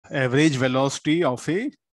average velocity of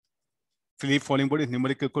a freely falling body is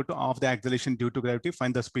numerically equal to half the acceleration due to gravity.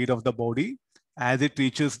 Find the speed of the body as it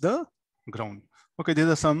reaches the ground. Okay, there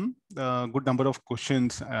are some good number of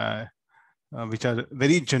questions which are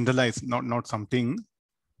very generalized, not something.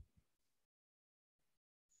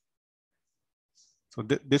 So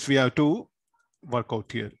this we have to work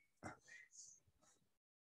out here.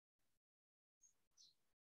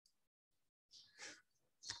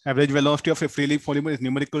 Average velocity of a freely falling body is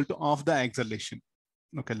numerical to half the acceleration.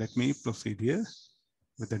 Okay, let me proceed here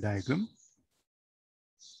with the diagram.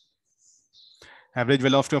 Average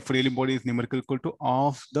velocity of freely body is numerical equal to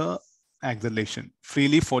half the acceleration.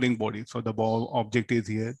 Freely falling body. So the ball object is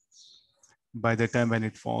here. By the time when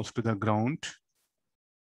it falls to the ground,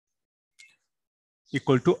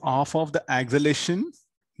 equal to half of the acceleration,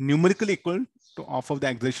 numerically equal to half of the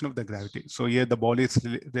acceleration of the gravity. So here the ball is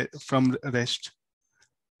from rest.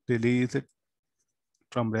 Release it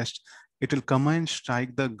from rest. It will come and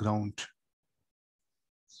strike the ground.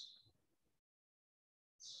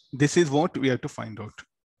 This is what we have to find out.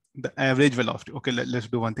 The average velocity. Okay, let's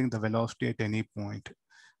do one thing. The velocity at any point.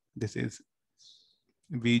 This is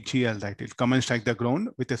Vg, I'll write it. Come and strike the ground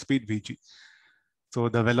with a speed Vg. So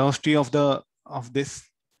the velocity of this,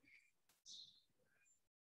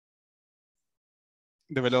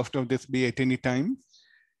 the velocity of this be at any time,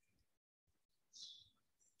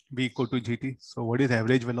 v equal to gt. So what is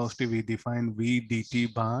average velocity? We define v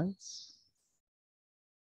dt by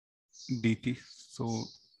dt. So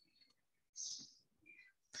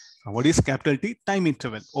what is capital T? Time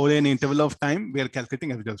interval. Over an interval of time, we are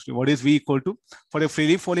calculating average velocity. What is v equal to? For a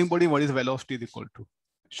freely falling body, what is velocity is equal to?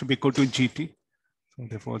 Should be equal to gt. So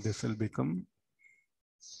therefore, this will become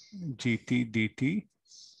gt dt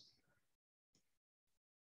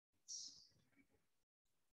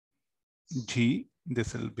g.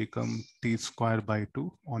 This will become t square by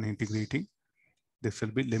 2 on integrating. This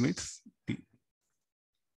will be limits t.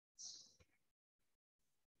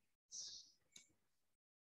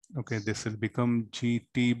 Okay, this will become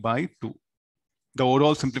gt by 2. The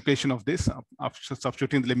overall simplification of this, after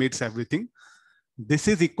substituting the limits, everything, this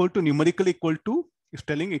is equal to numerically equal to, is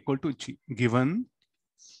telling equal to g, given,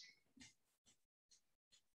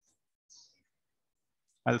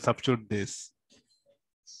 I'll substitute this.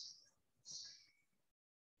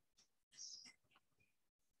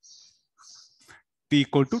 T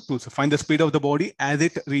equal to 2. So find the speed of the body as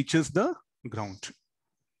it reaches the ground.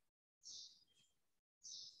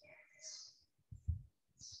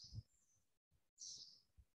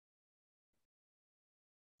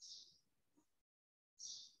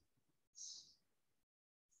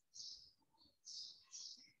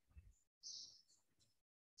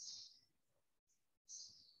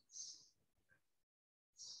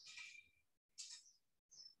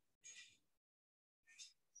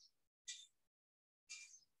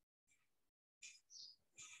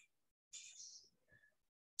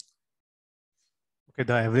 Okay,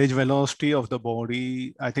 the average velocity of the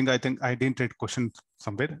body, I think I didn't read question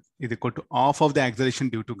somewhere, is equal to half of the acceleration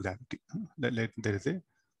due to gravity. There is a,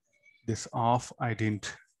 this half I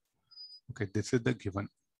didn't, okay, this is the given.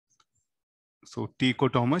 So t equal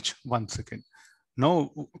to how much? 1 second. Now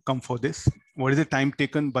come for this. What is the time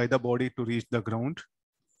taken by the body to reach the ground?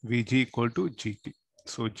 Vg equal to gt.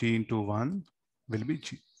 So g into 1 will be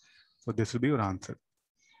g. So this will be your answer.